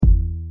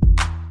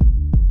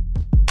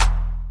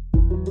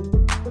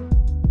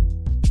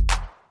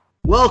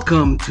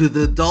Welcome to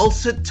the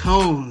dulcet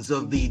tones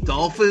of the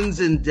Dolphins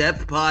in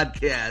Depth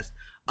podcast.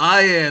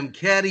 I am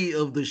caddy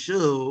of the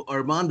show,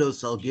 Armando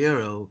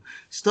Salguero,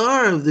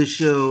 star of the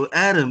show,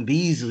 Adam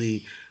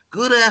Beasley.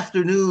 Good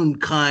afternoon,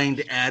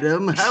 kind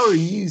Adam. How are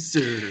you,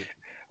 sir?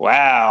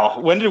 Wow.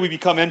 When did we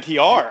become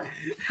NPR?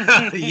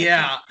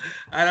 Yeah,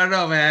 I don't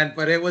know, man,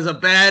 but it was a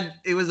bad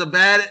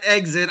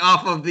exit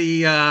off of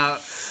the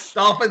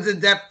Dolphins in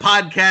Depth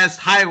podcast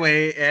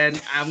highway,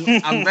 and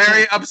I'm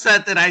very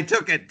upset that I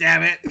took it.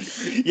 Damn it!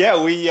 Yeah,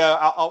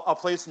 I'll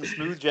play some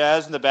smooth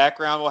jazz in the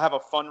background. We'll have a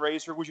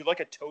fundraiser. Would you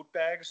like a tote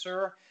bag,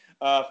 sir,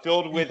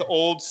 filled with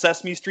old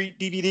Sesame Street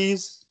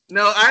DVDs?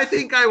 No, I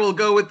think I will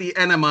go with the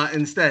enema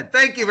instead.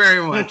 Thank you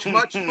very much.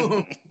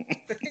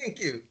 Thank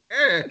you.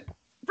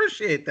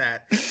 Appreciate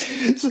that.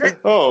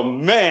 Oh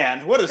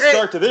man, what a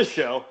start to this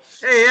show.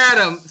 Hey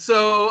Adam,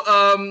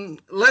 so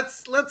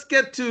let's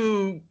get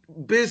to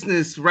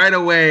business right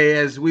away,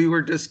 as we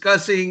were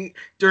discussing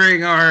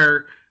during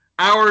our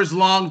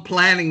hours-long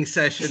planning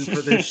session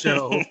for this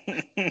show.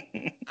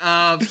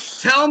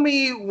 Tell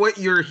me what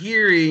you're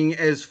hearing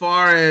as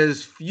far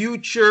as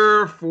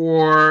future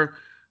for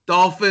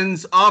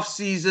Dolphins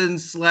off-season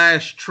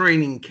 /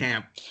 training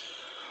camp.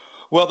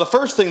 Well, the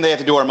first thing they have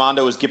to do,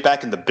 Armando, is get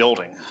back in the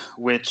building,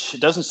 which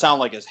doesn't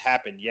sound like has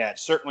happened yet.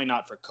 Certainly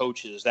not for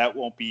coaches. That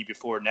won't be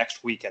before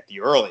next week at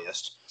the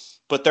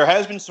earliest. But there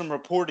has been some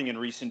reporting in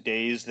recent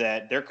days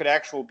that there could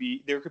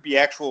be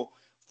actual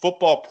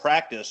football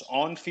practice,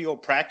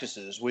 on-field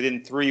practices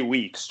within 3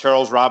 weeks.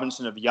 Charles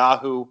Robinson of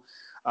Yahoo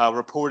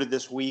reported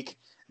this week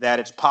that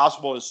it's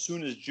possible as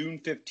soon as June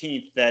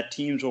 15th that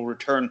teams will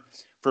return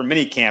for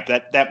minicamp.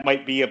 That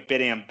might be a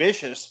bit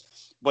ambitious,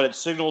 but it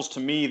signals to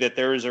me that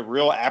there is a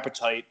real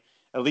appetite,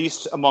 at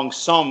least among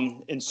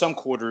some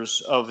quarters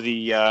of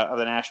the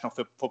National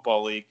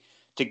Football League,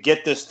 to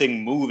get this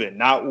thing moving,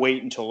 not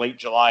wait until late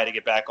July to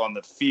get back on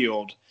the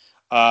field.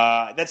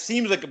 That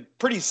seems like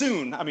pretty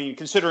soon. I mean,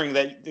 considering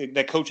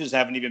that coaches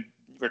haven't even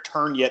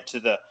returned yet to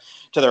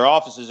their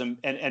offices,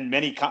 and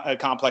many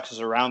complexes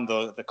around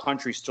the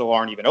country still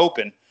aren't even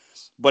open.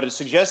 But it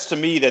suggests to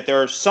me that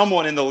there is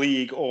someone in the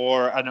league,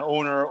 or an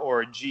owner,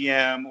 or a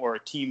GM, or a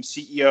team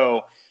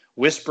CEO,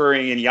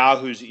 whispering in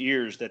Yahoo's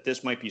ears that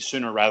this might be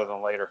sooner rather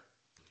than later.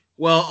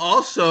 Well,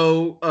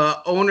 also,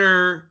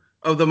 owner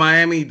of the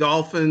Miami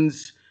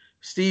Dolphins,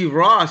 Steve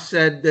Ross,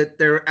 said that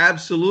there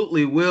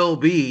absolutely will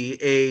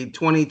be a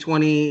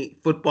 2020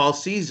 football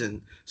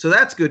season. So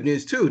that's good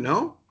news too,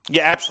 no?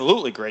 Yeah,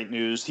 absolutely great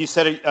news. He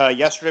said it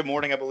yesterday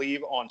morning, I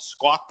believe, on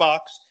Squawk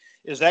Box.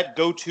 Is that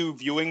go-to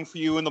viewing for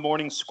you in the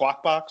morning,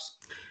 Squawk Box?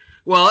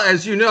 Well,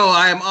 as you know,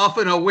 I am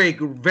often awake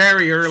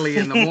very early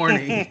in the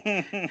morning.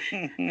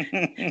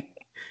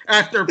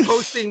 After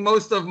posting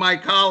most of my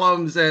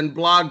columns and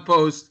blog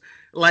posts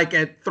like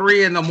at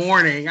 3 a.m,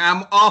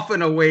 I'm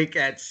often awake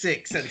at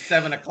 6 and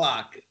 7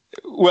 o'clock.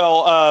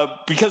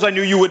 Well, because I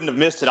knew you wouldn't have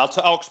missed it,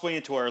 I'll explain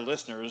it to our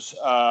listeners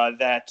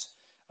that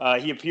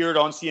he appeared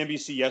on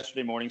CNBC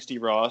yesterday morning,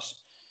 Steve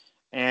Ross,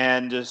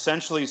 and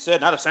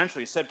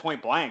said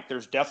point blank,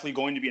 there's definitely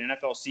going to be an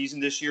NFL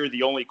season this year.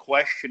 The only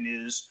question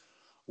is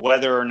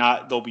whether or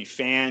not there'll be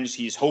fans.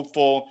 He's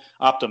hopeful,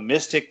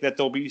 optimistic that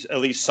there'll be at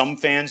least some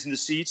fans in the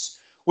seats,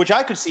 which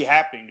I could see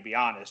happening, to be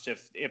honest.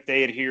 If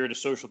they adhere to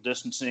social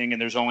distancing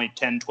and there's only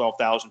 10,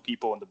 12,000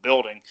 people in the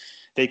building,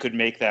 they could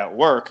make that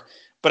work.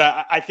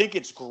 But I think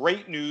it's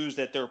great news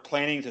that they're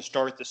planning to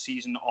start the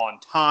season on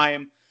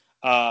time.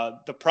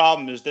 The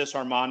problem is this,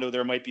 Armando,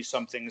 there might be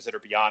some things that are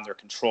beyond their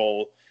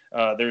control.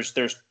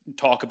 There's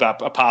talk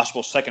about a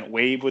possible second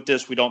wave with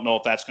this. We don't know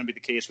if that's going to be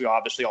the case. We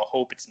obviously all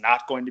hope it's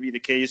not going to be the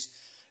case,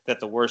 that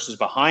the worst is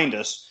behind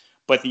us.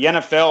 But the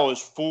NFL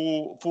is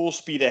full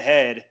speed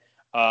ahead,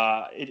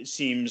 it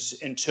seems,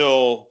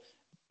 until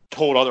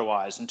told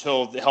otherwise,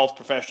 until the health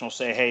professionals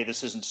say, hey,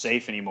 this isn't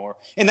safe anymore.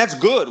 And that's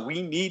good.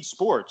 We need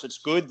sports. It's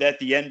good that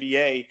the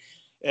NBA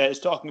is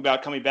talking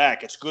about coming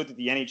back. It's good that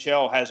the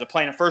NHL has a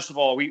plan. And first of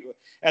all,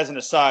 as an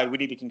aside, we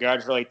need to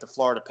congratulate the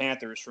Florida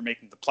Panthers for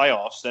making the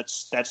playoffs.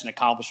 That's an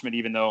accomplishment,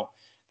 even though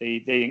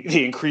they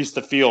increased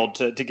the field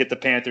to get the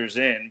Panthers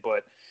in.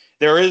 But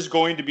there is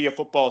going to be a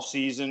football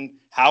season.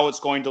 How it's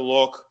going to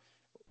look,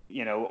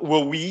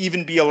 will we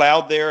even be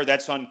allowed there?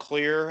 That's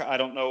unclear. I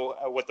don't know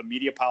what the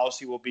media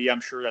policy will be. I'm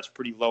sure that's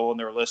pretty low on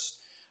their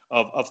list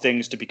of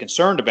things to be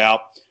concerned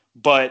about.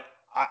 But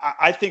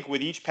I think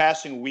with each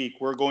passing week,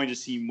 we're going to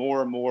see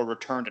more and more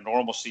return to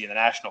normalcy in the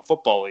National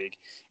Football League.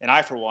 And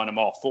I, for one, am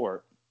all for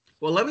it.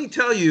 Well, let me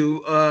tell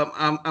you,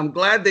 I'm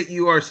glad that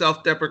you are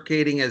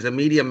self-deprecating as a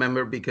media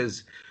member,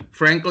 because,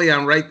 frankly,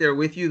 I'm right there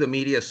with you. The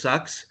media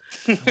sucks.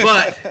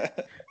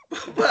 But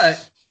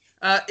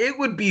it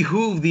would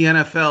behoove the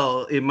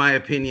NFL, in my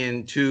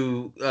opinion,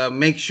 to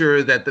make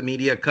sure that the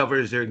media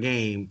covers their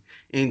game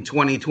in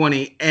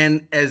 2020,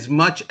 and as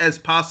much as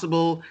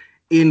possible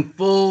in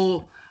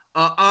full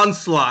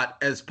onslaught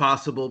as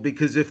possible,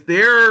 because if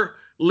they're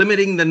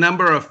limiting the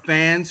number of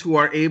fans who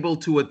are able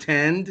to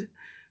attend,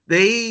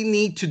 they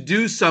need to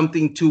do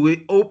something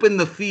to open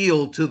the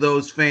field to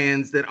those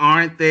fans that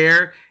aren't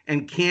there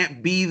and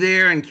can't be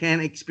there and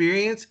can't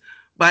experience.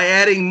 by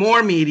adding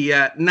more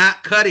media,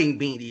 not cutting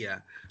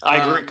media. I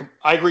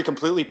agree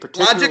completely.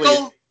 Particularly,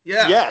 logical?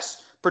 Yeah.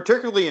 Yes,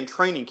 particularly in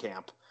training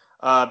camp,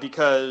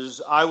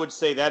 because I would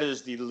say that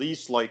is the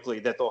least likely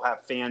that they'll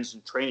have fans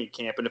in training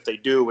camp, and if they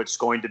do, it's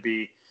going to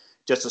be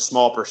just a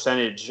small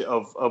percentage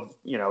of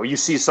you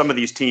see some of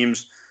these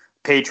teams,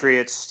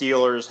 Patriots,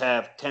 Steelers,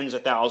 have tens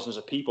of thousands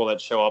of people that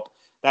show up.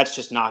 That's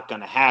just not going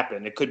to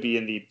happen. It could be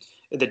in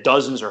the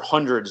dozens or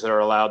hundreds that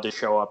are allowed to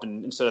show up,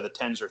 instead of the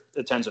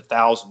tens of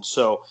thousands.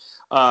 So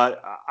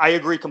I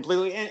agree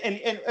completely.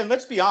 And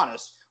let's be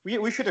honest,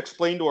 we should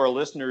explain to our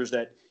listeners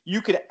that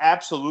you could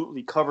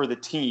absolutely cover the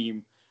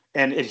team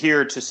and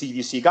adhere to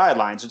CDC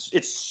guidelines.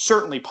 It's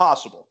certainly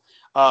possible.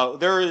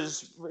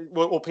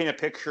 We'll paint a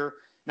picture.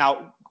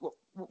 Now,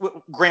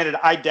 granted,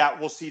 I doubt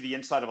we'll see the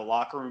inside of a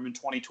locker room in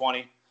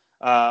 2020.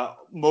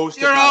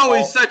 You're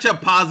always such a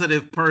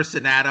positive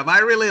person, Adam. I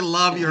really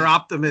love your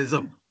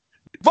optimism.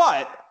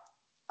 But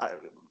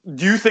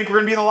do you think we're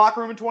going to be in the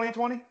locker room in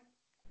 2020?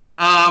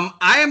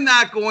 I am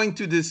not going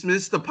to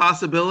dismiss the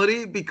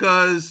possibility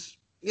because,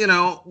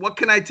 what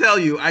can I tell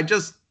you? I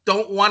just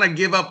don't want to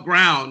give up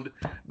ground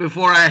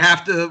before I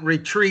have to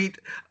retreat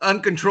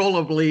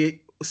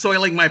uncontrollably,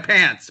 soiling my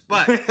pants.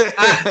 But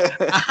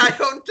I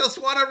don't just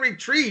want to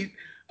retreat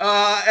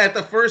at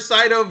the first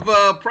sight of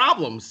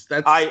problems.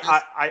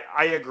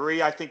 I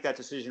agree. I think that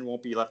decision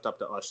won't be left up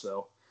to us,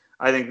 though.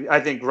 I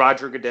think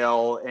Roger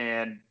Goodell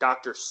and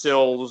Dr.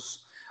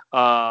 Sills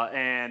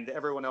and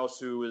everyone else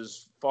who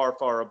is far,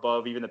 far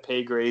above even the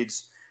pay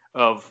grades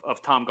of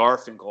Tom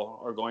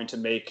Garfinkel are going to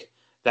make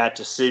that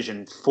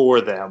decision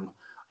for them.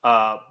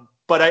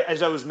 But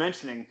as I was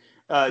mentioning,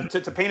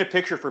 to paint a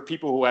picture for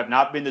people who have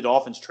not been to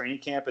Dolphins training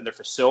camp in their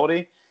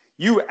facility,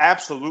 you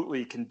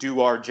absolutely can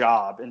do our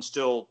job and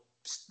still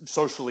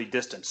socially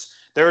distance.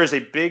 There is a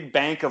big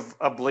bank of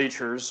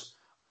bleachers,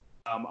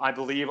 I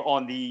believe,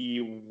 on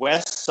the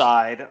west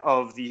side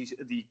of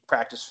the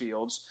practice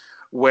fields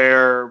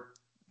where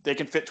they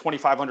can fit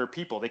 2,500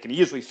 people. They can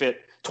easily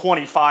fit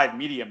 25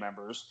 media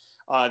members.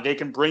 They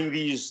can bring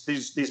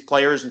these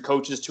players and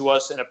coaches to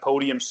us in a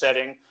podium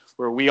setting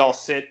where we all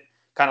sit,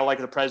 kind of like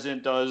the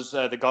president does,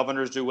 the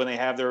governors do when they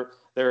have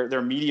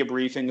their media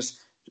briefings.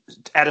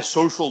 At a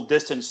social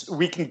distance,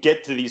 we can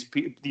get to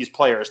these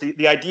players.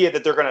 The idea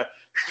that they're going to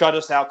shut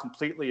us out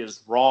completely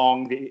is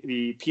wrong.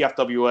 The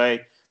PFWA,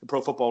 the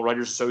Pro Football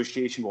Writers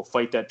Association, will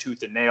fight that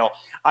tooth and nail.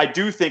 I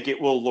do think it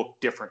will look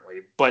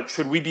differently, but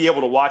should we be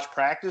able to watch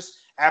practice?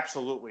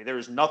 Absolutely. There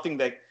is nothing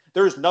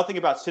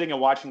about sitting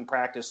and watching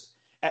practice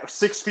at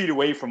 6 feet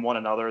away from one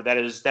another that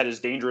is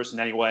dangerous in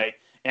any way.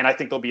 And I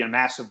think there'll be a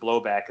massive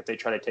blowback if they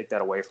try to take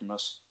that away from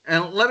us.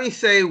 And let me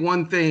say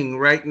one thing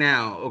right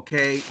now,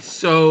 okay?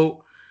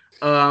 So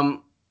I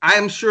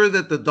am sure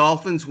that the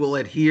Dolphins will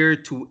adhere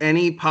to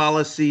any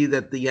policy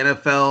that the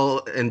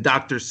NFL and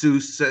Dr.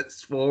 Seuss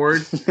sets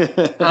forward.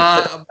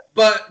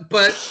 But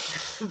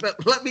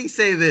let me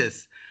say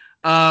this.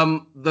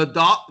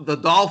 The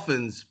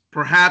Dolphins,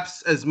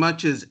 perhaps as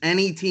much as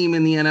any team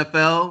in the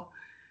NFL,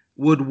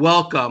 would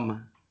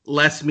welcome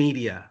less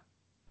media.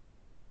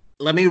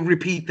 Let me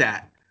repeat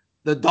that.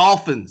 The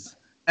Dolphins,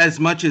 as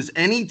much as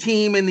any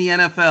team in the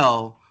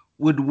NFL,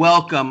 would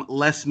welcome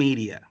less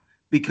media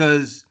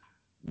because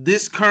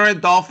this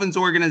current Dolphins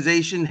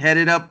organization,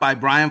 headed up by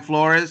Brian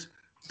Flores,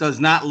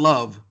 does not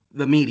love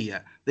the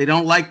media. They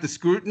don't like the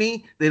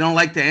scrutiny. They don't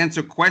like to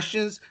answer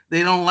questions.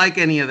 They don't like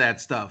any of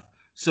that stuff.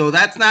 So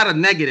that's not a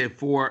negative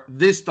for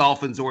this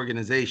Dolphins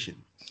organization.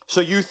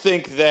 So you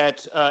think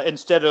that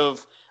instead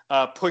of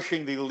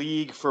pushing the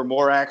league for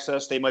more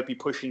access, they might be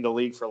pushing the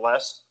league for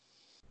less?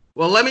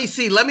 Well, let me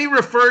see. Let me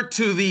refer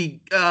to the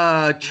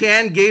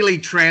Chan Gailey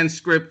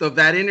transcript of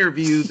that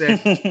interview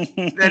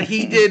that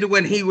he did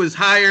when he was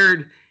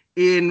hired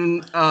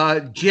in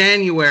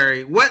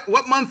January.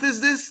 What month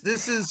is this?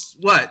 This is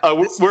what?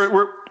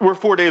 We're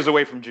 4 days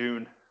away from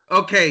June.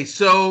 Okay,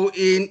 so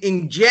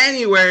in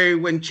January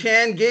when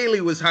Chan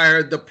Gailey was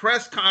hired, the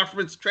press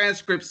conference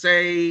transcripts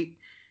say,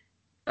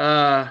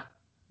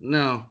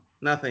 no,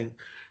 nothing.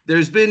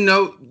 There's been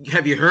no.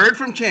 Have you heard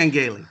from Chan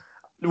Gailey?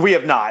 We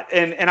have not,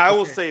 and I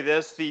will say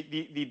this: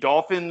 the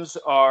Dolphins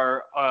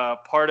are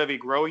part of a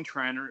growing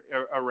trend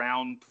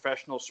around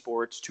professional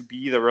sports to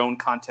be their own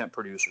content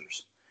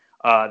producers.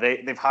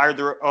 They've hired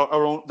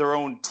their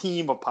own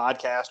team of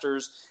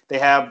podcasters. They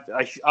have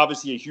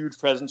obviously a huge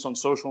presence on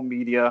social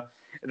media.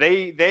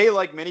 They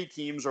like many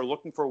teams are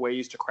looking for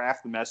ways to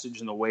craft the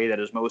message in the way that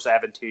is most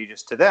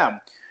advantageous to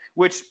them.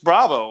 Which,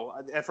 bravo,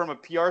 from a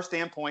PR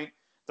standpoint,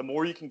 the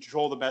more you can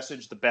control the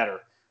message, the better.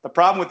 The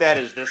problem with that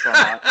is this,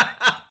 Arnott.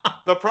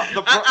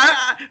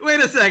 Wait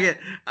a second.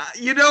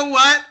 You know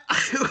what?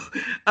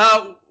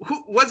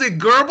 Was it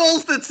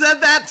Goebbels that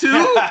said that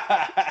too?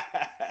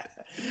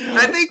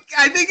 I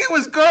think it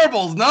was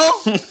Goebbels.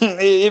 No,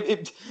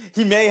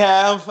 he may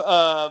have.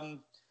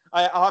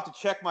 I'll have to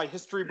check my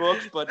history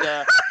books, but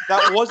that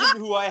wasn't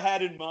who I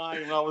had in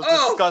mind when I was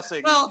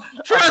discussing. Well,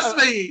 trust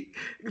me,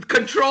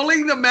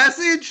 controlling the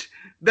message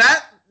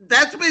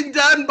that's been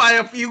done by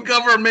a few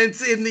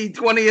governments in the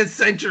 20th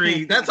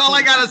century. That's all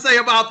I got to say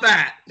about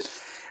that.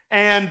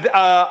 And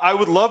I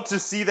would love to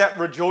see that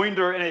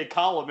rejoinder in a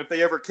column if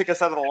they ever kick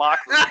us out of the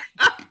locker room.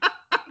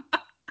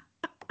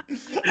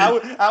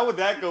 How would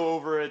that go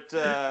over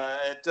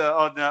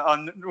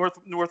on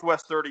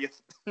Northwest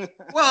 30th?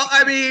 Well,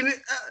 I mean,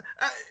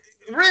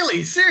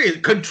 really, serious.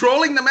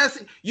 Controlling the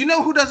message. You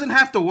know who doesn't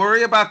have to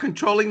worry about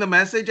controlling the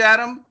message,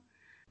 Adam?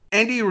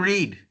 Andy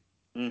Reid.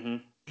 Mm-hmm.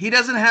 He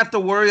doesn't have to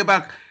worry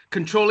about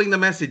controlling the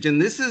message.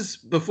 And this is,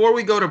 before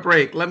we go to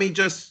break, let me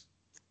just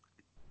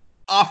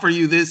offer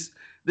you this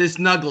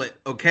nugget,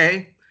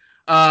 okay?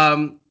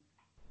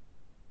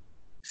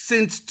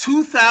 Since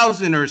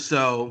 2000 or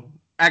so,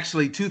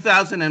 actually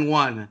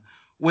 2001,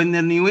 when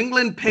the New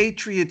England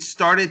Patriots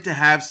started to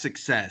have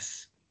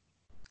success,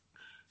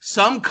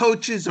 some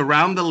coaches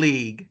around the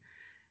league,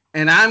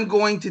 and I'm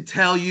going to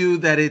tell you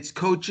that it's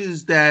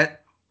coaches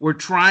that were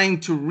trying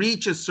to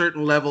reach a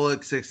certain level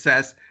of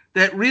success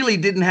that really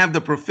didn't have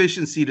the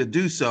proficiency to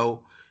do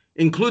so,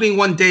 including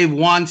one Dave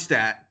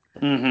Wannstedt.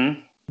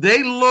 Mm-hmm.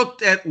 They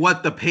looked at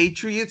what the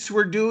Patriots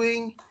were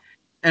doing,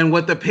 and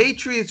what the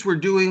Patriots were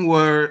doing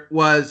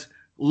was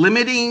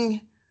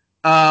limiting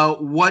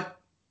what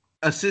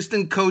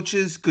assistant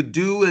coaches could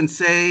do and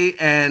say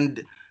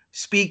and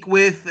speak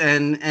with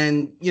and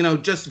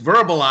just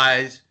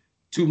verbalize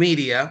to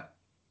media,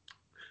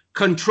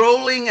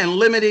 controlling and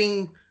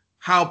limiting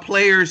how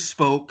players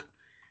spoke,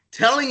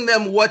 telling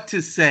them what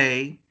to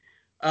say.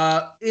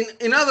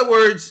 In other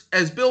words,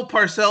 as Bill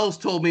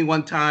Parcells told me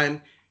one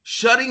time,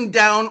 shutting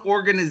down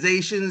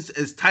organizations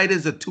as tight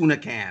as a tuna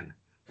can.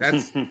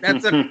 That's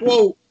a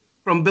quote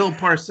from Bill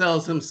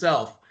Parcells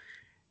himself.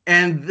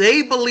 And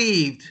they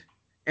believed,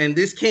 and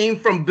this came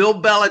from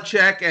Bill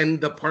Belichick and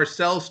the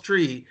Parcells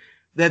tree,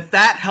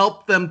 that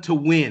helped them to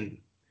win.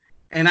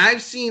 And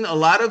I've seen a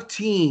lot of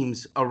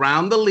teams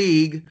around the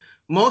league,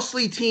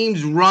 mostly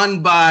teams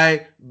run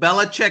by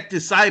Belichick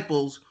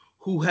disciples,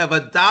 who have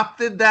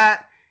adopted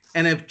that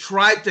and have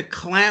tried to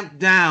clamp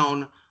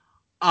down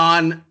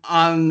on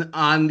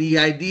the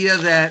idea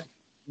that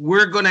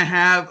we're going to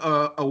have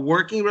a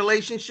working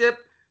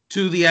relationship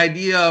to the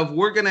idea of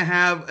we're going to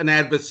have an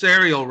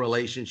adversarial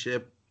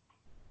relationship.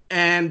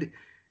 And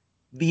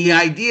the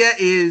idea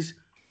is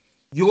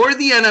you're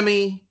the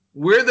enemy,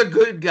 we're the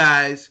good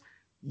guys,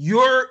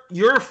 you're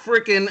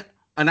freaking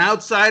an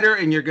outsider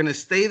and you're going to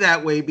stay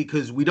that way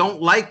because we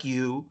don't like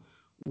you.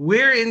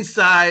 We're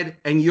inside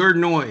and you're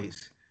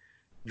noise.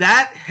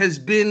 That has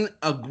been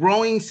a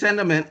growing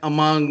sentiment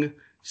among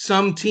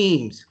some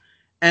teams.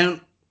 And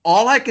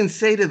all I can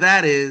say to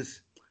that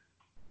is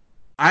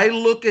I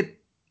look at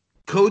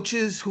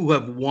coaches who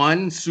have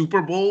won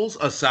Super Bowls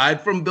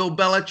aside from Bill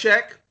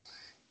Belichick,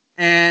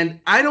 and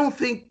I don't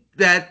think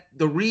that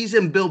the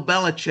reason Bill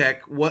Belichick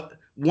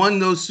won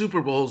those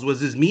Super Bowls was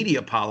his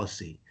media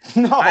policy.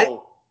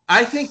 No.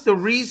 I think the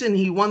reason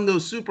he won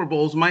those Super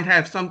Bowls might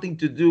have something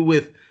to do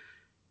with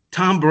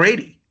Tom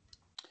Brady.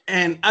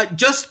 And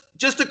just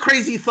a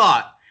crazy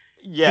thought.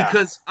 Yeah.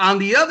 Because on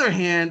the other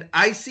hand,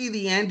 I see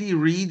the Andy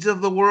Reids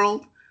of the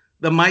world,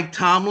 the Mike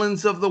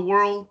Tomlins of the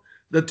world,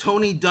 the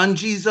Tony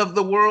Dungy's of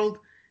the world,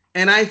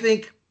 and I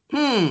think,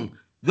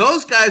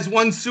 those guys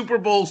won Super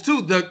Bowls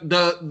too.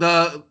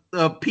 The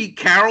Pete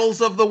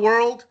Carrolls of the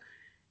world,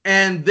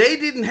 and they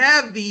didn't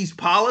have these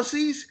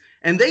policies,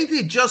 and they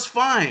did just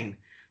fine.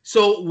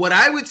 So what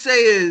I would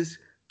say is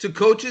to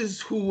coaches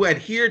who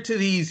adhere to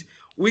these,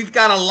 we've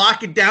got to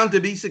lock it down to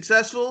be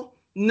successful.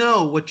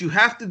 No, what you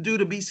have to do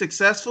to be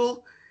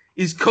successful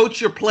is coach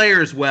your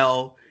players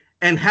well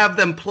and have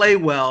them play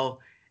well.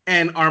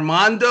 And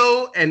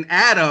Armando and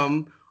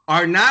Adam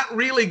are not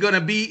really going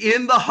to be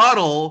in the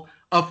huddle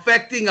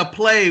affecting a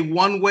play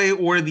one way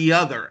or the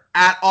other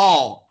at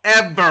all,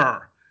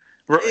 ever.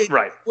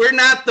 Right. We're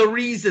not the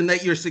reason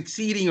that you're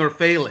succeeding or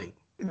failing.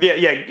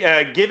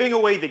 Yeah. Giving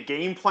away the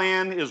game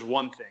plan is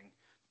one thing.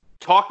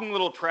 Talking a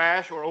little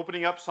trash or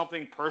opening up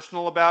something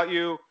personal about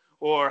you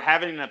or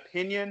having an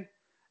opinion,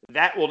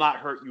 that will not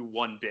hurt you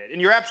one bit. And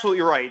you're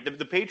absolutely right.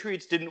 The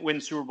Patriots didn't win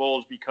Super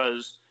Bowls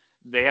because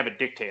they have a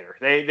dictator.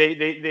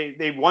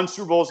 They won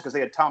Super Bowls because they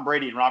had Tom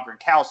Brady and Rob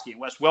Gronkowski and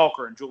Wes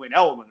Welker and Julian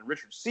Edelman and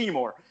Richard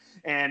Seymour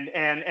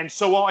and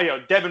so on.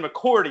 Devin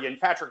McCourty and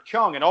Patrick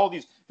Chung and all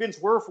these Vince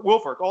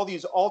Wilfork, all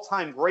these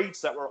all-time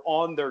greats that were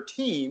on their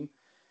team,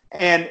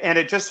 and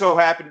it just so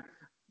happened.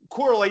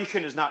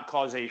 Correlation is not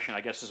causation,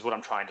 I guess, is what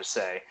I'm trying to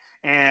say.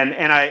 And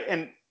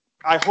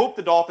I hope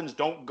the Dolphins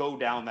don't go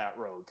down that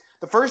road.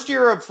 The first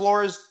year of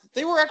Flores,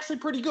 they were actually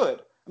pretty good.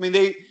 I mean,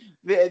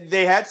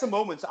 they had some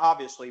moments,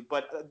 obviously,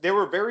 but there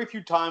were very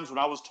few times when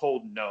I was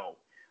told no.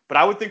 But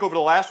I would think over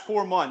the last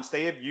 4 months,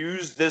 they have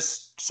used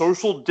this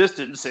social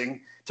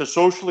distancing to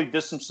socially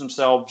distance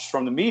themselves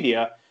from the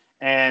media,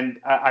 and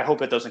I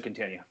hope it doesn't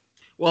continue.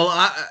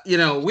 Well,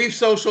 we've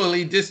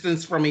socially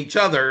distanced from each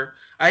other.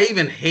 I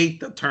even hate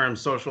the term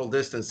social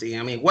distancing.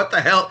 I mean, what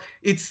the hell?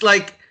 It's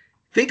like,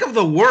 think of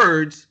the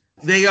words.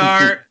 They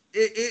are,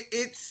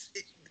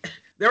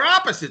 they're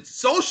opposites.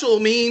 Social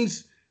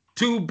means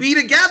to be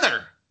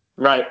together.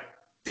 Right.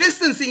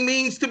 Distancing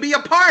means to be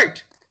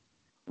apart.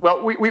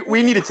 Well,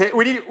 we need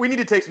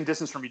to take some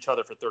distance from each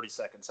other for 30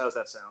 seconds. How does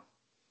that sound?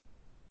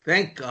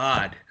 Thank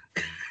God.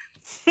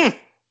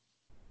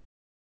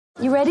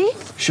 You ready?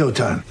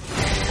 Showtime.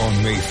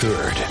 On May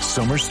 3rd,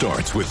 summer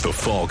starts with The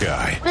Fall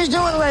Guy. Let's do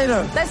it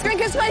later. Let's drink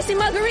a spicy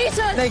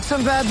margarita. Make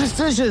some bad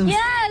decisions.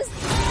 Yes.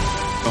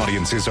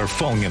 Audiences are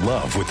falling in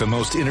love with the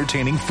most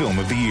entertaining film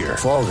of the year.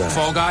 Fall Guy.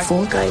 Fall Guy?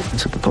 Fall Guy.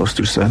 That's what the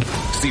poster said.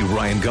 See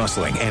Ryan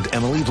Gosling and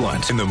Emily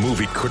Blunt in the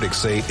movie critics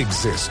say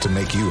exists to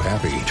make you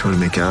happy. Trying to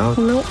make it out?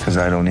 Nope. Because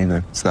I don't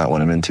either. It's not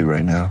what I'm into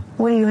right now.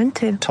 What are you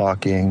into?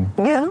 Talking.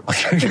 Yeah.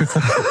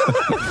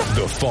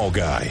 The Fall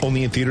Guy.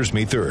 Only in theaters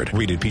May 3rd.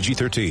 Rated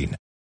PG-13.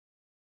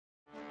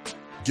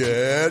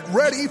 Get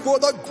ready for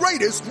the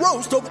greatest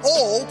roast of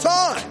all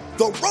time.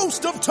 The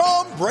Roast of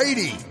Tom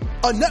Brady.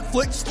 A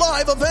Netflix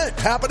live event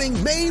happening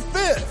May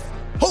 5th.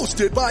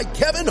 Hosted by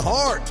Kevin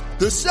Hart.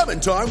 The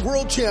 7-time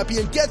world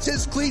champion gets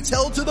his cleats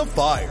held to the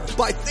fire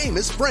by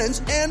famous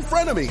friends and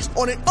frenemies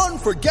on an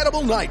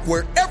unforgettable night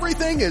where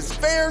everything is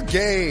fair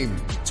game.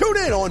 Tune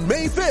in on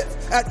May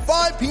 5th at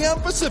 5 p.m.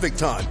 Pacific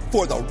time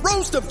for the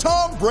Roast of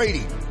Tom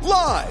Brady.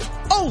 Live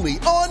only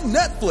on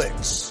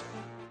Netflix.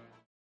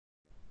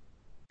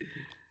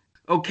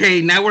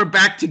 Okay, now we're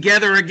back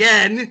together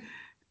again,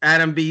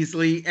 Adam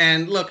Beasley.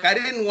 And look, I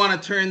didn't want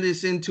to turn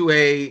this into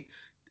a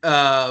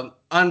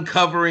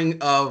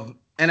uncovering of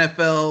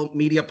NFL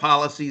media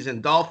policies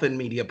and Dolphin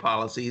media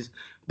policies.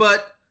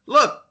 But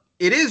look,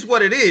 it is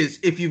what it is.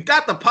 If you've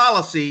got the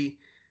policy,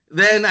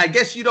 then I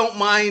guess you don't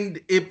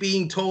mind it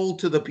being told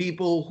to the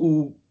people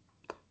who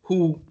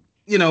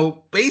you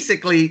know,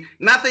 basically,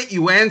 not that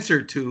you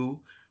answer to,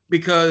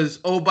 because,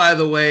 oh, by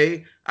the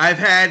way, I've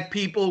had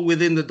people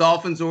within the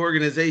Dolphins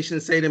organization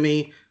say to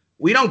me,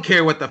 we don't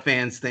care what the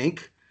fans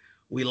think.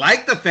 We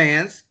like the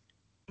fans.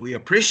 We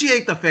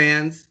appreciate the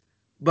fans,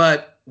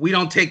 but we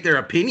don't take their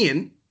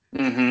opinion.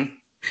 Mm-hmm.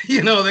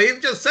 You know,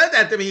 they've just said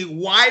that to me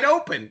wide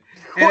open.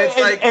 And well, it's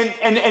like,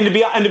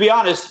 and to be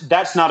honest,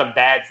 that's not a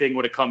bad thing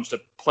when it comes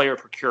to player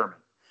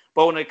procurement.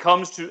 But when it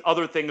comes to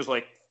other things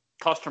like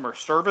customer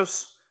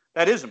service,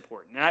 that is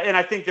important. And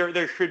I think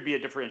there should be a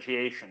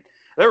differentiation.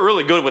 They're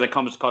really good when it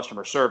comes to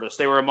customer service.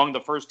 They were among the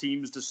first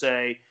teams to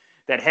say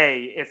that,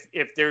 hey,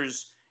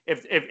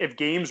 if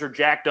games are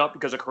jacked up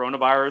because of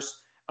coronavirus,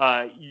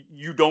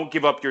 you don't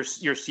give up your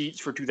seats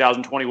for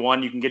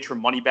 2021. You can get your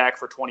money back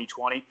for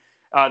 2020.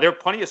 There are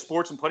plenty of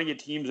sports and plenty of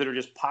teams that are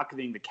just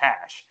pocketing the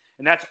cash,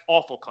 and that's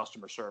awful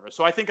customer service.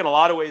 So I think in a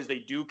lot of ways they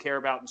do care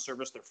about and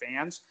service their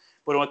fans,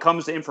 but when it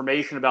comes to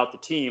information about the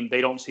team,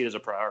 they don't see it as a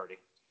priority.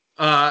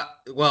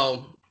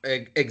 Well,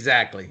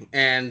 exactly.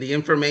 And the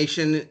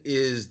information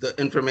is the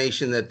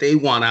information that they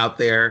want out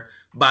there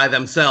by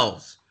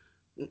themselves.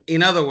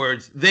 In other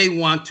words, they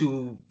want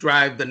to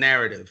drive the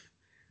narrative,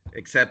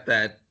 except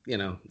that, you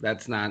know,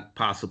 that's not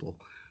possible.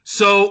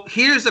 So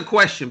here's a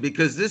question,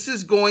 because this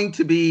is going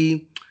to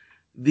be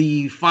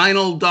the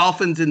final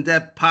Dolphins in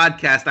Depth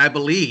podcast, I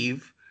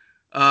believe,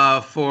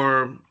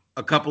 for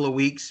a couple of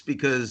weeks,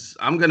 because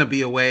I'm going to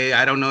be away.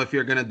 I don't know if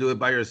you're going to do it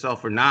by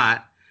yourself or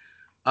not.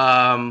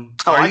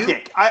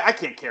 I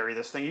can't carry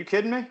this thing. You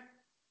kidding me?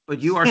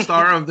 But you are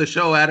star of the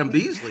show, Adam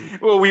Beasley.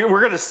 Well, we're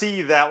going to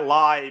see that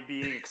lie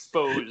being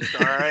exposed.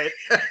 All right.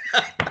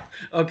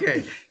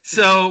 Okay.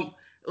 So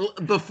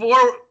before,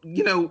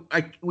 you know,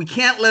 we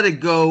can't let it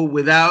go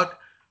without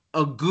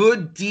a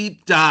good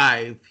deep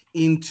dive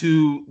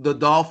into the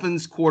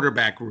Dolphins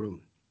quarterback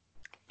room,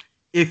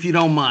 if you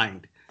don't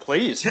mind.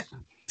 Please.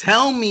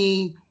 Tell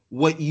me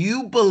what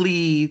you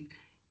believe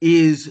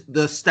is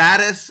the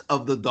status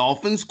of the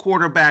Dolphins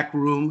quarterback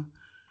room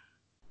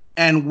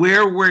and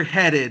where we're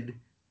headed,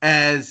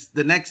 as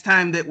the next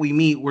time that we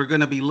meet, we're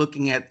going to be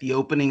looking at the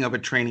opening of a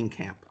training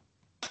camp.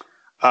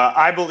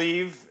 I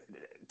believe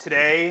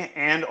today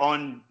and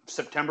on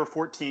September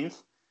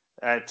 14th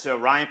that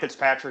Ryan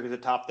Fitzpatrick is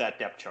atop that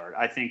depth chart.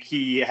 I think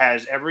he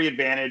has every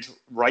advantage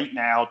right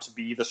now to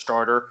be the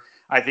starter.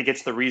 I think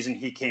it's the reason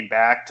he came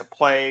back to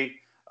play.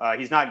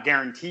 He's not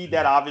guaranteed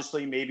that,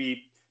 obviously.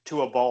 Maybe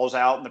Tua balls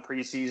out in the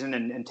preseason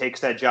and takes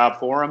that job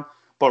for him.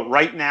 But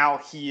right now,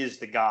 he is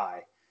the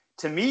guy.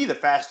 To me, the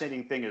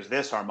fascinating thing is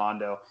this,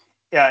 Armando.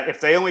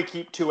 If they only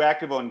keep Tua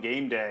active on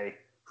game day,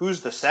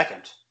 who's the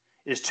second?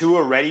 Is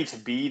Tua ready to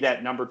be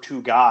that number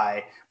 2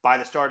 guy by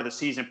the start of the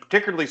season,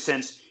 particularly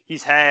since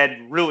he's had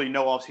really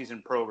no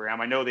offseason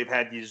program? I know they've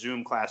had these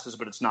Zoom classes,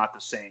 but it's not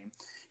the same.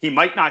 He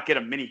might not get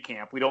a mini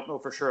camp. We don't know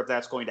for sure if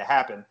that's going to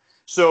happen.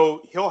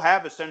 So he'll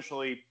have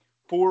essentially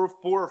four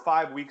or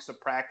 5 weeks of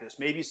practice,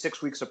 maybe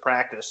 6 weeks of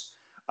practice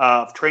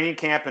of training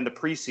camp and the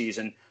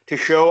preseason to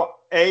show,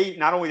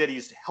 not only that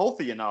he's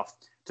healthy enough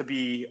to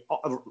be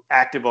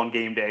active on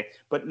game day,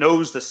 but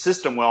knows the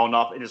system well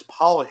enough and is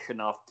polished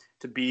enough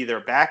to be their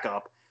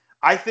backup.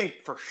 I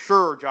think for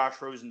sure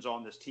Josh Rosen's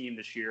on this team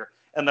this year,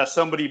 unless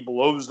somebody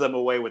blows them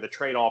away with a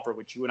trade offer,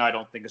 which you and I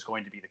don't think is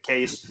going to be the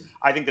case.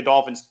 I think the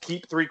Dolphins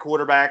keep 3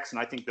 quarterbacks, and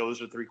I think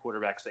those are 3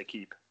 quarterbacks they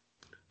keep.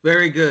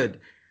 Very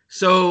good.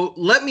 So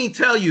let me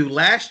tell you,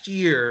 last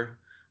year,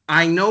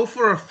 I know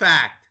for a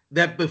fact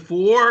that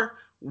before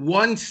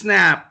one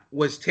snap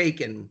was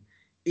taken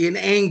in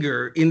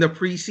anger in the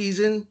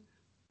preseason,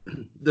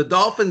 the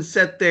Dolphins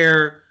set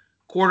their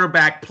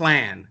quarterback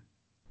plan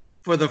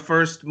for the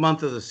first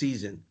month of the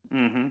season,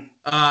 Mm-hmm.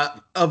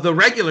 of the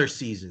regular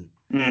season.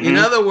 Mm-hmm. In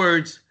other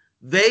words,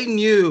 they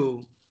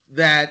knew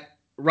that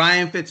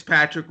Ryan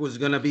Fitzpatrick was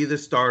going to be the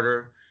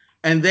starter,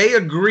 and they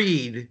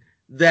agreed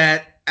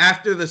that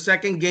after the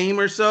second game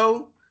or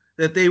so,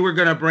 that they were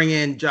going to bring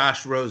in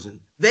Josh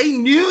Rosen. They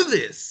knew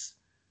this.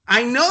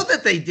 I know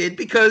that they did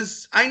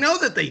because I know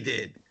that they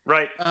did.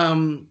 Right.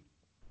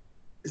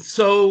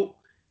 So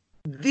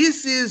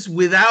this is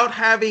without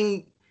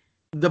having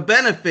the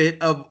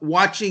benefit of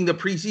watching the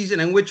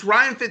preseason, in which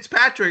Ryan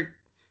Fitzpatrick,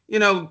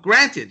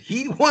 granted,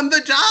 he won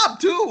the job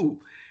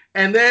too.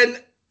 And then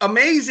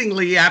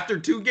amazingly, after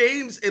 2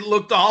 games, it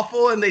looked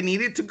awful and they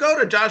needed to go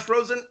to Josh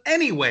Rosen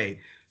anyway.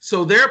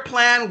 So their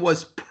plan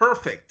was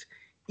perfect,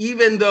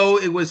 even though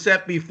it was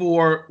set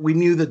before we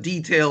knew the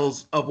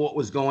details of what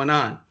was going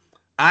on.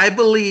 I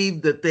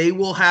believe that they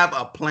will have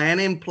a plan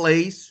in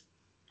place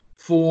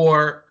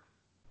for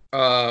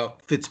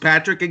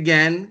Fitzpatrick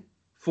again,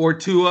 for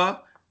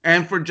Tua,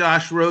 and for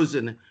Josh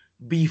Rosen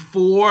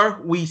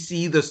before we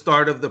see the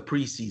start of the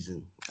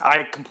preseason.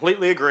 I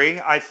completely agree.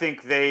 I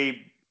think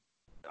they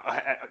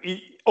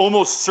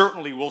almost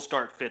certainly will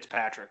start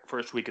Fitzpatrick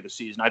first week of the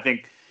season. I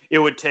think it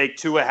would take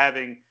Tua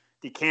having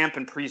the camp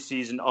and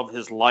preseason of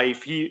his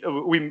life.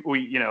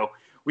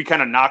 We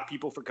kind of knock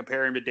people for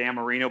comparing him to Dan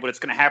Marino, but it's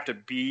going to have to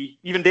be,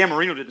 even Dan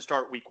Marino didn't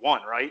start week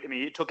 1, right? I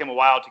mean, it took him a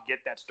while to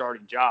get that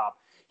starting job.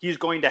 He's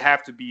going to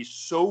have to be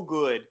so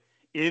good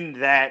in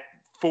that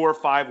 4 or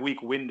 5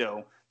 week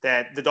window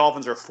that the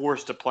Dolphins are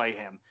forced to play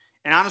him.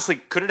 And honestly,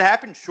 could it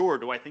happen? Sure.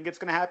 Do I think it's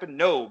going to happen?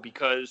 No,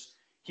 because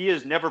he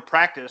has never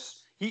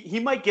practiced. He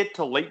might get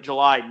to late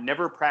July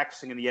never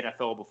practicing in the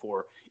NFL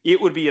before. It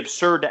would be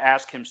absurd to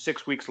ask him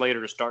 6 weeks later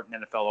to start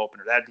an NFL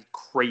opener. That'd be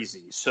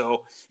crazy.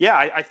 So, yeah,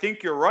 I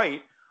think you're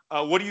right.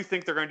 What do you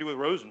think they're going to do with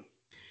Rosen?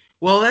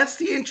 Well, that's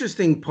the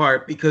interesting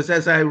part, because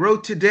as I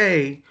wrote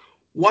today,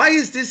 why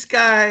is this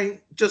guy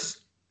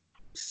just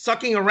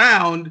sucking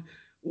around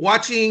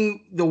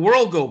watching the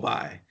world go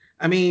by?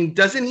 I mean,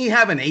 doesn't he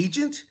have an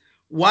agent?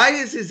 Why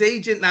is his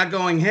agent not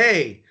going,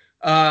 hey,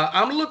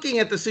 I'm looking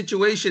at the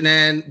situation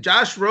and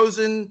Josh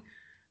Rosen,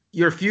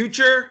 your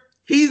future,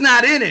 he's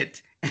not in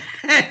it.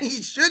 And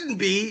he shouldn't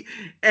be.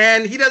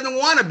 And he doesn't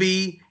want to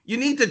be. You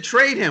need to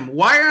trade him.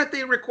 Why aren't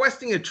they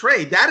requesting a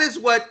trade?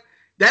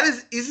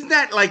 Isn't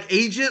that like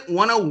Agent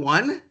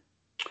 101?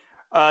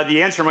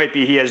 The answer might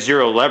be he has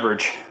zero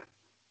leverage.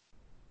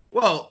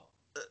 Well,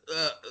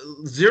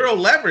 zero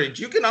leverage.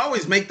 You can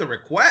always make the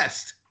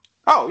request.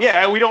 Oh,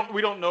 yeah. We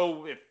don't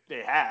know if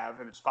they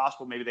have, and it's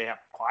possible maybe they have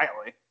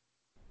quietly.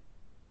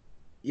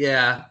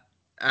 Yeah,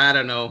 I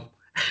don't know.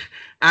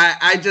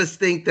 I just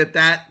think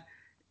that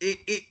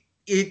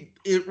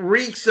it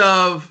reeks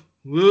of,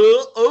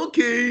 well,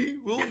 okay,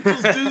 we'll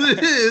just do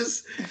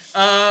this.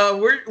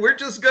 We're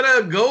just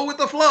gonna go with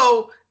the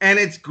flow, and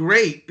it's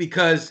great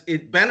because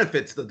it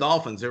benefits the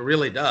Dolphins. It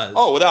really does.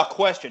 Oh, without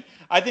question.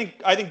 I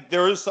think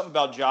there is something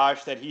about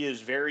Josh that he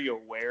is very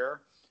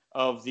aware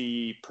of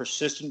the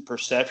persistent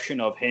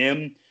perception of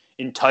him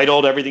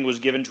entitled. Everything was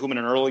given to him at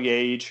an early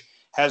age.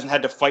 Hasn't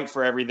had to fight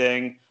for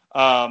everything.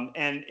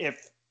 And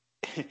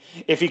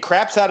if he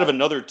craps out of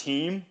another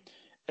team,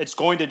 it's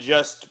going to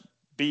just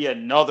be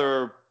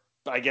another,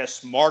 I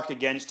guess, mark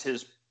against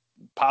his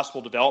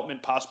possible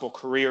development, possible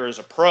career as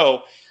a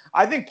pro.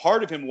 I think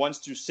part of him wants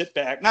to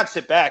not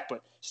sit back,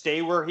 but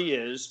stay where he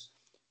is,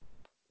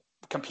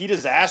 compete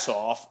his ass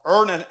off,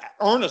 earn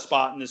a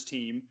spot in this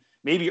team,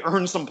 maybe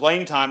earn some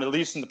playing time, at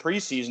least in the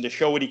preseason, to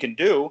show what he can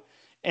do.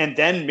 And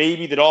then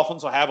maybe the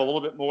Dolphins will have a little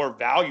bit more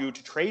value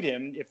to trade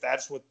him if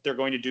that's what they're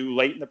going to do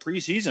late in the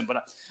preseason.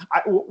 But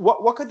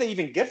what could they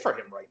even get for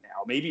him right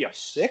now? Maybe a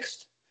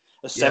 6th,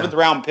 a 7th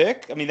round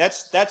pick? I mean,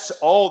 that's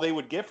all they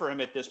would get for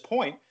him at this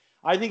point.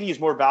 I think he's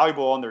more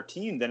valuable on their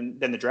team than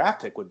the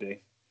draft pick would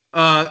be.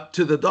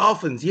 To the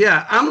Dolphins,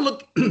 yeah. I'm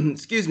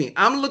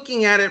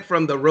looking at it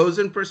from the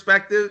Rosen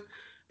perspective.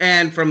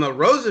 And from a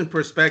Rosen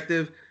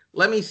perspective,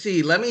 let me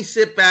see. Let me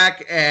sit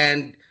back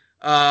and,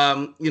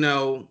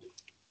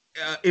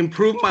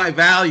 improve my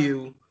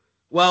value.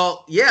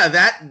 Well, yeah,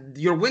 that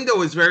your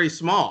window is very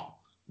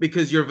small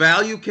because your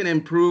value can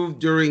improve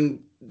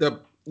during the,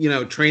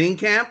 training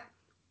camp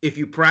if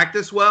you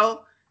practice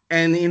well,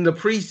 and in the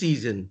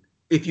preseason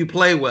if you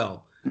play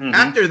well. Mm-hmm.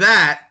 After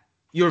that,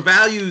 your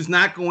value is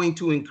not going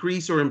to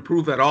increase or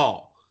improve at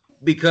all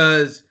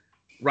because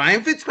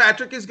Ryan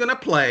Fitzpatrick is going to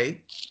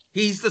play.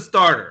 He's the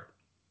starter.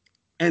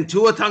 And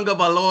Tua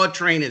Tagovailoa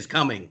train is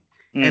coming.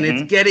 Mm-hmm. And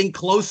it's getting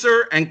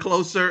closer and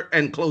closer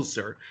and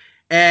closer.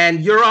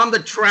 And you're on the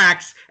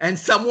tracks and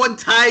someone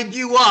tied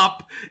you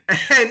up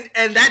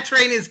and that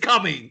train is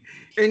coming.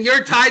 And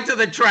you're tied to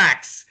the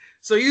tracks.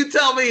 So you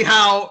tell me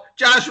how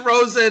Josh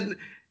Rosen,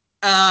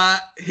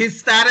 his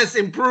status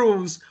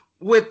improves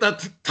with the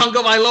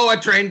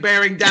Tagovailoa train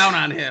bearing down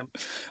on him.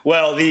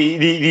 Well,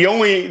 the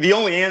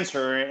only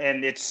answer,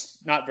 and it's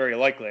not very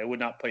likely, I would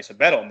not place a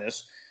bet on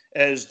this,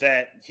 is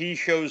that he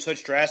shows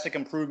such drastic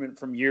improvement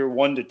from year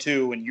 1 to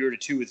 2 and year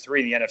 2 to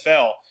 3 in the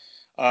NFL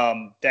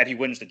that he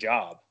wins the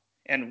job.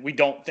 and we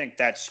don't think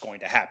that's going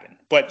to happen.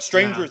 But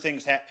stranger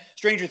things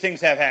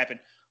have happened.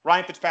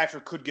 Ryan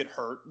Fitzpatrick could get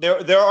hurt.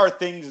 There are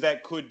things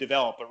that could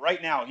develop, but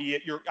right now,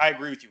 I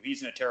agree with you.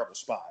 He's in a terrible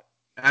spot.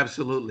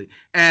 Absolutely.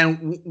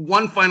 And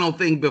one final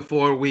thing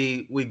before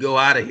we go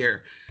out of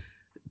here.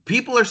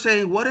 People are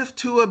saying, what if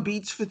Tua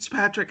beats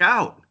Fitzpatrick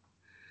out?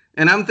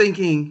 And I'm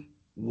thinking,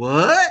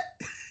 what?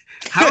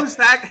 How is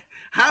that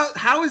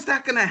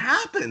going to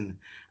happen?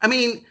 I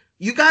mean,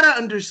 you got to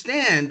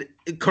understand,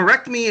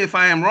 correct me if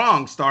I am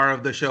wrong, star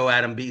of the show,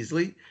 Adam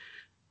Beasley.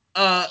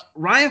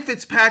 Ryan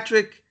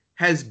Fitzpatrick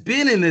has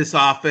been in this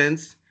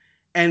offense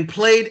and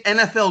played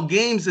NFL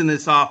games in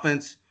this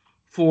offense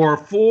for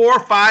 4 or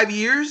 5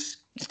 years.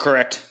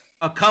 Correct.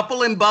 A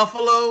couple in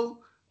Buffalo,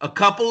 a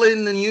couple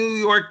in the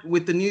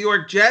New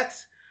York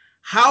Jets.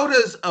 How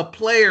does a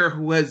player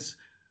who has,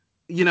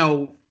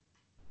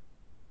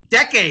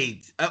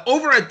 decades,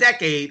 over a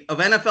decade of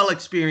NFL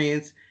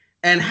experience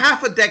and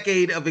half a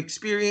decade of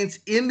experience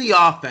in the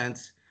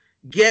offense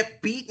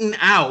get beaten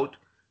out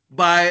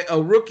by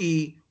a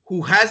rookie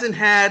who hasn't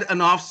had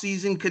an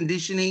off-season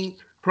conditioning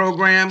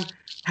program,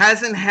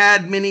 hasn't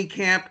had mini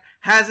camp,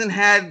 hasn't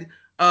had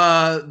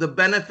the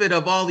benefit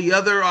of all the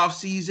other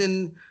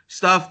off-season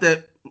stuff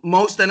that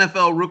most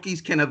NFL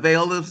rookies can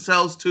avail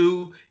themselves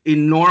to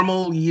in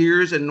normal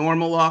years and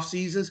normal off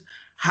seasons?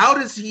 How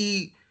does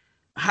he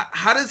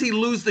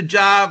lose the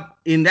job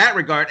in that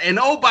regard? And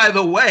oh, by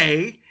the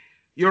way,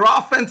 your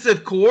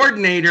offensive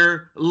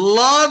coordinator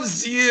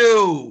loves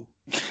you.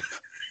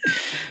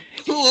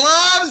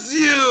 Loves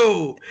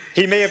you.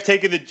 He may have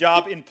taken the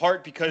job in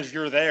part because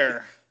you're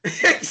there.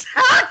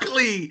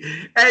 Exactly.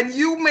 And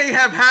you may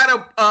have had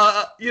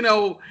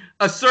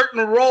a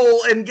certain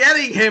role in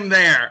getting him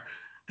there.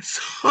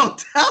 So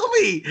tell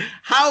me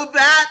how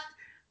that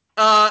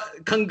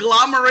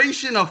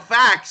conglomeration of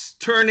facts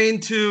turn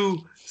into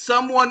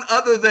someone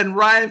other than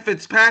Ryan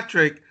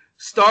Fitzpatrick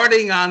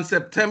starting on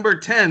September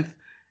 10th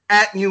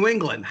at New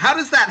England. How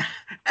does that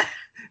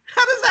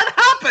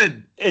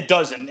happen? It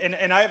doesn't.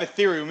 And I have a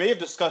theory. We may have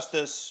discussed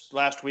this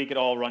last week. It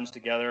all runs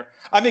together.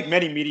 I make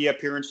many media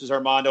appearances,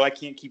 Armando. I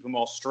can't keep them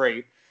all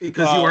straight.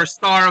 Because you are a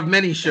star of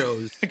many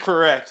shows.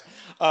 Correct.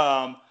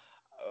 Let's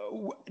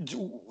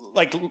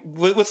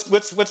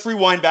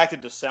rewind back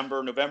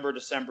to November,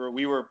 December.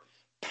 We were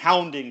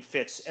pounding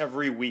Fitz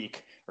every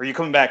week. Are you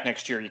coming back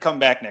next year? You come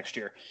back next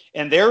year.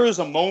 And there was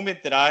a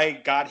moment that I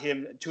got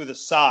him to the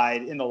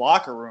side in the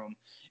locker room,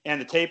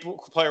 and the tape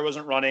player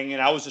wasn't running,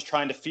 and I was just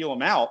trying to feel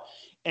him out.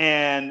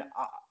 And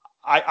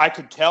I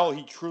could tell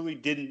he truly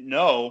didn't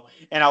know.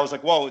 And I was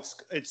like, "Whoa,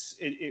 what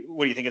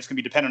do you think? It's going to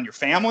be dependent on your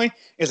family?"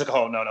 He's like,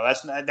 "Oh, no,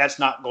 that's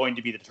not going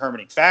to be the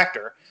determining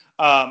factor."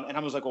 And I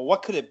was like, "Well,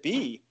 what could it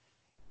be?"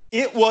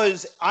 It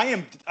was.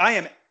 I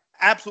am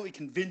absolutely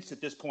convinced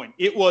at this point.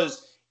 It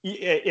was,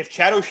 if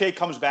Chad O'Shea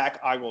comes back,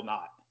 I will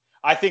not.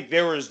 I think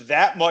there was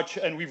that much,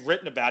 and we've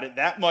written about it,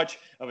 that much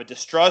of a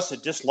distrust, a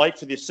dislike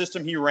for the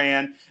system he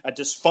ran, a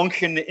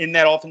dysfunction in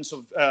that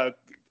offensive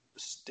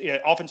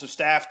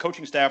staff,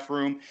 coaching staff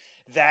room,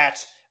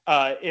 that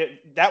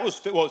was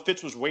what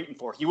Fitz was waiting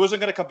for. He wasn't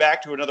going to come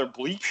back to another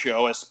bleep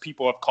show, as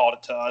people have called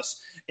it to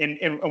us,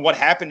 and what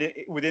happened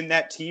within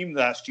that team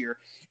last year.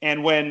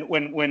 And when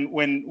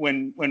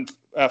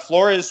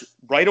Flores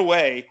right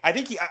away, I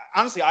think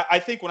I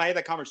think when I had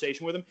that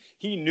conversation with him,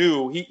 he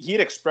knew he had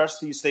expressed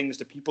these things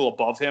to people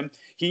above him.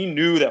 He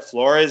knew that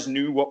Flores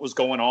knew what was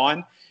going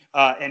on.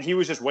 And he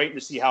was just waiting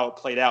to see how it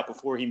played out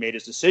before he made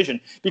his decision.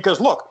 Because,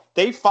 look,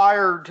 they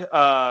fired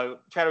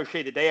Chad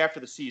O'Shea the day after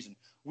the season.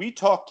 We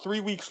talked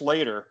 3 weeks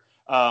later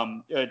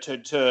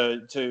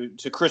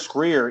to Chris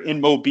Greer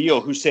in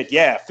Mobile, who said,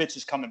 yeah, Fitz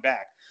is coming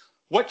back.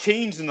 What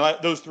changed in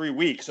those 3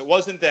 weeks? It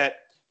wasn't that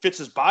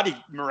Fitz's body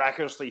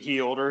miraculously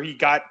healed, or he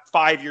got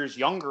 5 years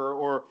younger,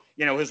 or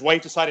his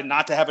wife decided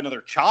not to have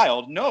another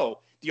child. No.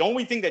 The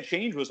only thing that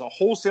changed was a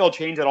wholesale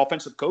change at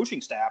offensive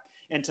coaching staff.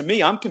 And to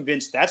me, I'm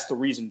convinced that's the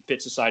reason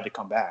Fitz decided to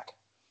come back.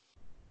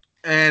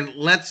 And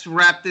let's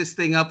wrap this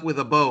thing up with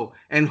a bow.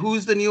 And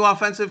who's the new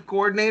offensive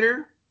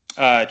coordinator?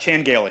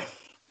 Chan Gailey.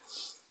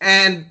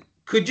 And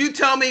could you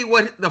tell me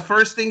what the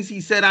first things he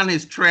said on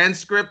his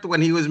transcript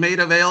when he was made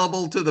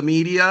available to the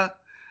media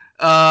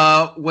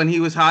when he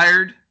was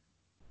hired?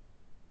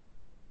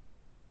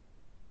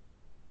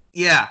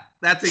 Yeah.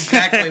 That's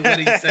exactly what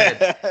he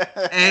said.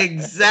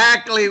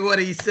 Exactly what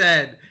he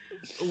said.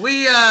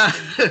 We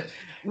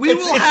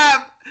will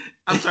have.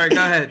 I'm sorry.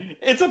 Go ahead.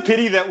 It's a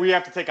pity that we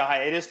have to take a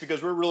hiatus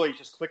because we're really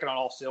just clicking on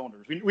all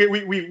cylinders. We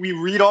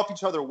read off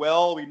each other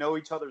well. We know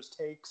each other's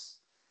takes.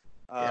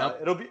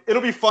 Yep.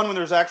 It'll be fun when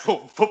there's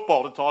actual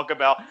football to talk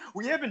about.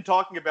 We have been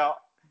talking about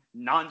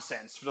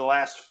nonsense for the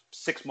last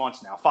 6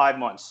 months now, 5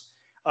 months.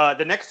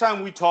 The next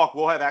time we talk,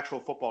 we'll have actual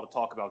football to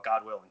talk about,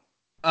 God willing.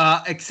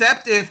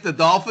 Except if the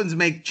Dolphins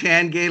make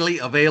Chan Gailey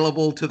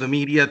available to the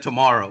media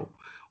tomorrow,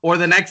 or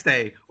the next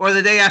day, or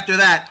the day after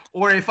that,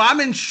 or if I'm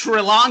in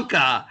Sri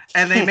Lanka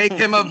and they make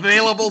him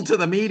available to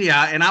the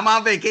media and I'm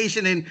on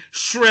vacation in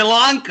Sri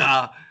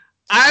Lanka,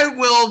 I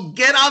will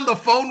get on the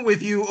phone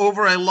with you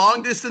over a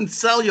long distance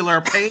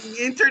cellular paying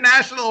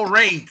international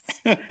rates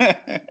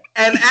and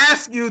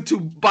ask you to,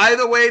 by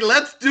the way,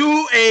 let's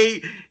do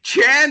a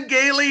Chan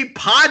Gailey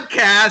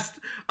podcast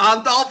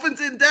on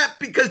Dolphins in Depth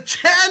because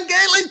Chan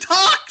Gailey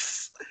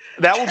talks.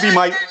 That will be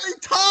Gailey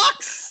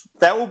talks.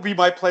 That will be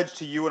my pledge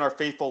to you and our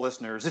faithful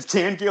listeners. If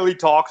Chan Gailey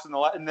talks in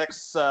the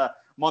next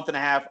month and a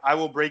half, I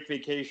will break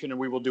vacation and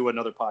we will do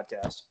another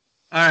podcast.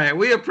 All right.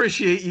 We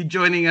appreciate you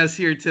joining us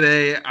here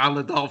today on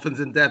the Dolphins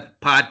in Depth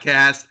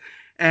podcast.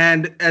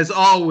 And as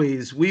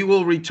always, we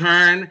will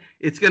return.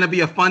 It's going to be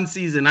a fun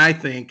season, I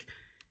think.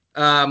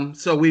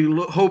 So we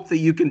hope that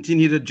you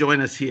continue to join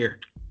us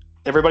here.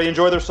 Everybody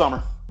enjoy their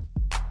summer.